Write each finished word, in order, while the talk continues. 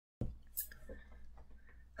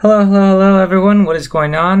Hello everyone, what is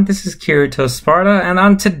going on? This is Kirito Sparta, and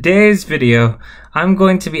on today's video, I'm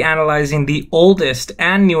going to be analyzing the oldest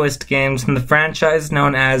and newest games in the franchise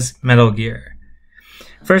known as Metal Gear.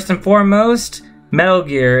 First and foremost, Metal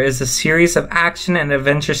Gear is a series of action and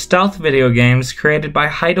adventure stealth video games created by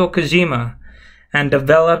Hideo Kojima and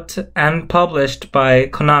developed and published by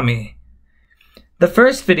Konami. The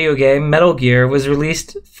first video game, Metal Gear, was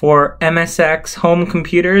released for MSX home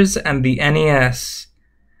computers and the NES.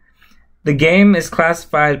 The game is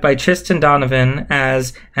classified by Tristan Donovan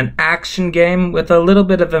as an action game with a little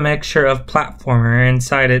bit of a mixture of platformer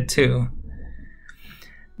inside it too.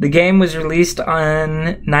 The game was released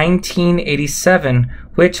in 1987,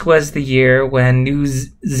 which was the year when New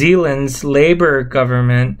Zealand's Labour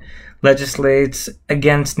government legislates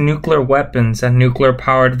against nuclear weapons and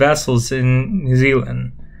nuclear-powered vessels in New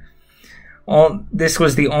Zealand. This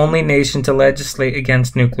was the only nation to legislate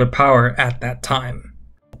against nuclear power at that time.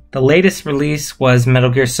 The latest release was Metal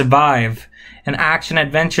Gear Survive, an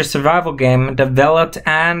action-adventure survival game developed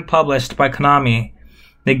and published by Konami.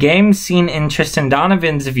 The game, seen in Tristan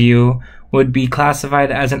Donovan's view, would be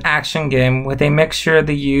classified as an action game with a mixture of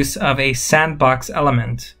the use of a sandbox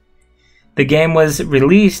element. The game was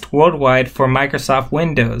released worldwide for Microsoft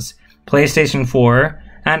Windows, PlayStation 4,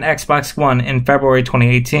 and Xbox One in February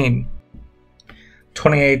 2018.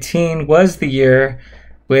 2018 was the year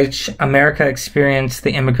which America experienced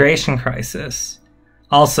the immigration crisis.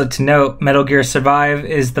 Also to note, Metal Gear Survive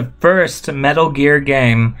is the first Metal Gear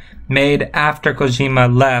game made after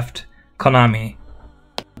Kojima left Konami.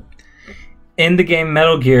 In the game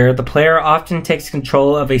Metal Gear, the player often takes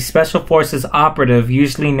control of a Special Forces operative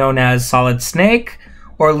usually known as Solid Snake,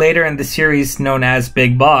 or later in the series known as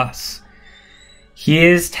Big Boss. He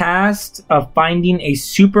is tasked of finding a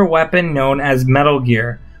super weapon known as Metal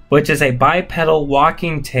Gear, which is a bipedal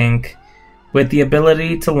walking tank with the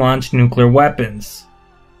ability to launch nuclear weapons.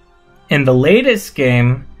 In the latest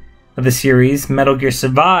game of the series, Metal Gear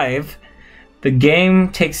Survive, the game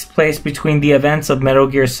takes place between the events of Metal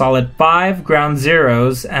Gear Solid 5 Ground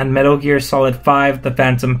Zeroes and Metal Gear Solid 5 The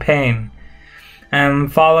Phantom Pain,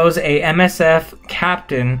 and follows a MSF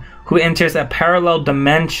captain who enters a parallel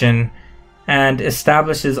dimension and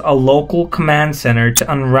establishes a local command center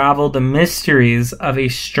to unravel the mysteries of a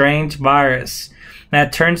strange virus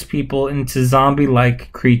that turns people into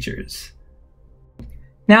zombie-like creatures.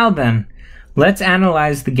 Now then, let's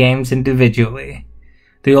analyze the games individually.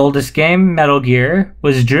 The oldest game, Metal Gear,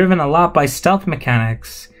 was driven a lot by stealth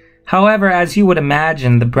mechanics. However, as you would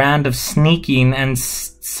imagine, the brand of sneaking and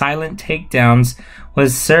silent takedowns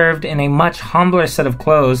was served in a much humbler set of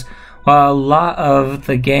clothes, while a lot of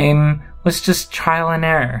the game was just trial and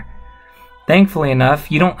error. Thankfully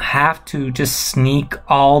enough, you don't have to just sneak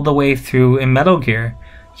all the way through in Metal Gear.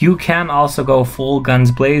 You can also go full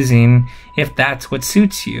guns blazing if that's what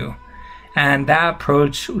suits you. And that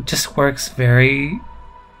approach just works very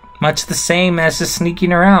much the same as just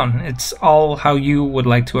sneaking around. It's all how you would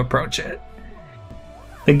like to approach it.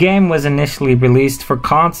 The game was initially released for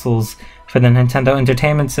consoles for the Nintendo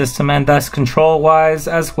Entertainment System, and thus control-wise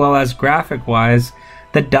as well as graphic-wise,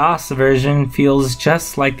 the DOS version feels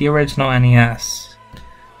just like the original NES.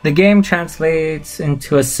 The game translates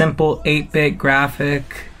into a simple 8-bit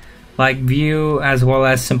graphic-like view as well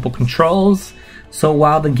as simple controls, so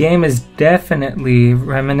while the game is definitely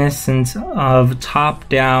reminiscent of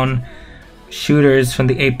top-down shooters from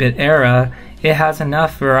the 8-bit era, it has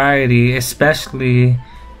enough variety, especially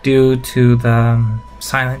due to the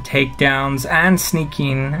silent takedowns and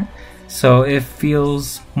sneaking, so it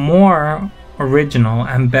feels more original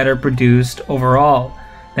and better produced overall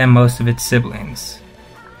than most of its siblings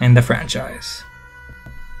in the franchise.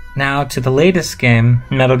 Now to the latest game,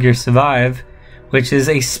 Metal Gear Survive, which is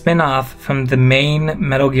a spin-off from the main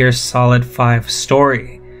Metal Gear Solid 5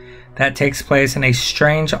 story that takes place in a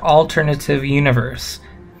strange alternative universe.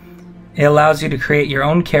 It allows you to create your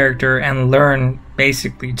own character and learn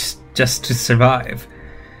basically just to survive.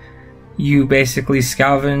 You basically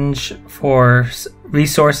scavenge for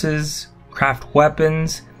resources, craft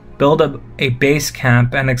weapons, build a base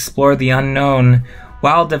camp, and explore the unknown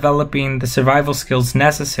while developing the survival skills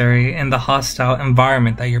necessary in the hostile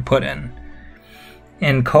environment that you're put in.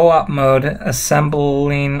 In co-op mode,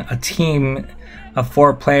 assembling a team of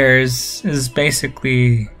 4 players is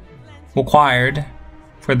basically required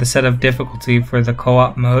for the set of difficulty for the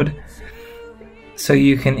co-op mode, so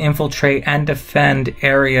you can infiltrate and defend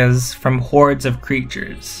areas from hordes of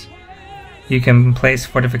creatures. You can place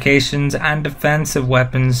fortifications and defensive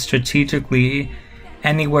weapons strategically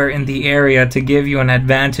anywhere in the area to give you an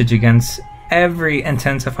advantage against every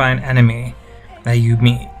intensifying enemy that you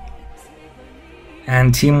meet.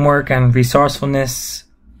 and teamwork and resourcefulness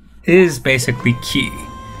is basically key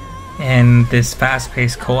in this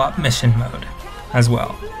fast-paced co-op mission mode as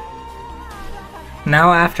well.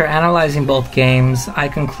 Now, after analyzing both games, I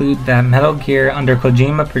conclude that Metal Gear under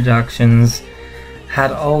Kojima Productions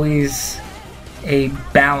had always a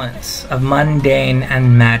balance of mundane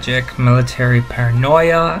and magic, military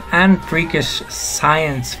paranoia, and freakish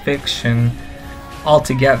science fiction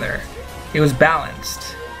altogether. It was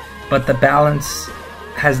balanced, but the balance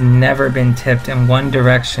has never been tipped in one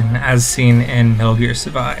direction as seen in Metal Gear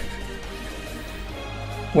Survive.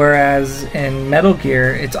 Whereas in Metal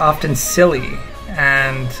Gear, it's often silly,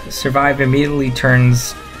 and Survive immediately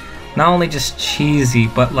turns not only just cheesy,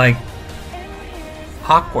 but like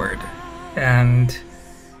awkward, and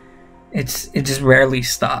it just rarely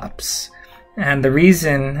stops. And the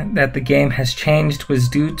reason that the game has changed was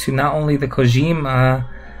due to not only the Kojima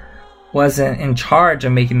wasn't in charge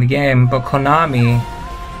of making the game, but Konami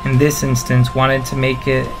in this instance wanted to make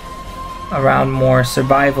it around more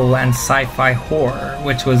survival and sci-fi horror,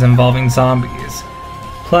 which was involving zombies.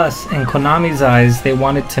 Plus, in Konami's eyes, they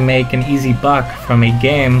wanted to make an easy buck from a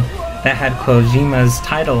game that had Kojima's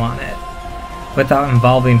title on it. Without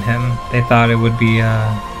involving him, they thought it would be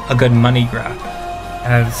a good money grab,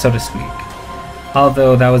 so to speak.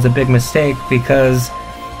 Although that was a big mistake, because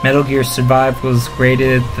Metal Gear Survive was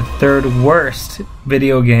graded the third worst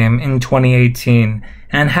video game in 2018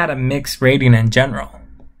 and had a mixed rating in general.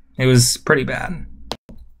 It was pretty bad.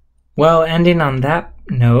 Well, ending on that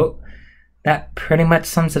note, that pretty much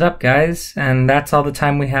sums it up, guys, and that's all the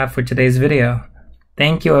time we have for today's video.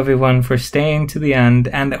 Thank you everyone for staying to the end,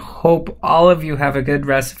 and I hope all of you have a good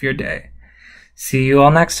rest of your day. See you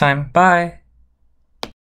all next time. Bye!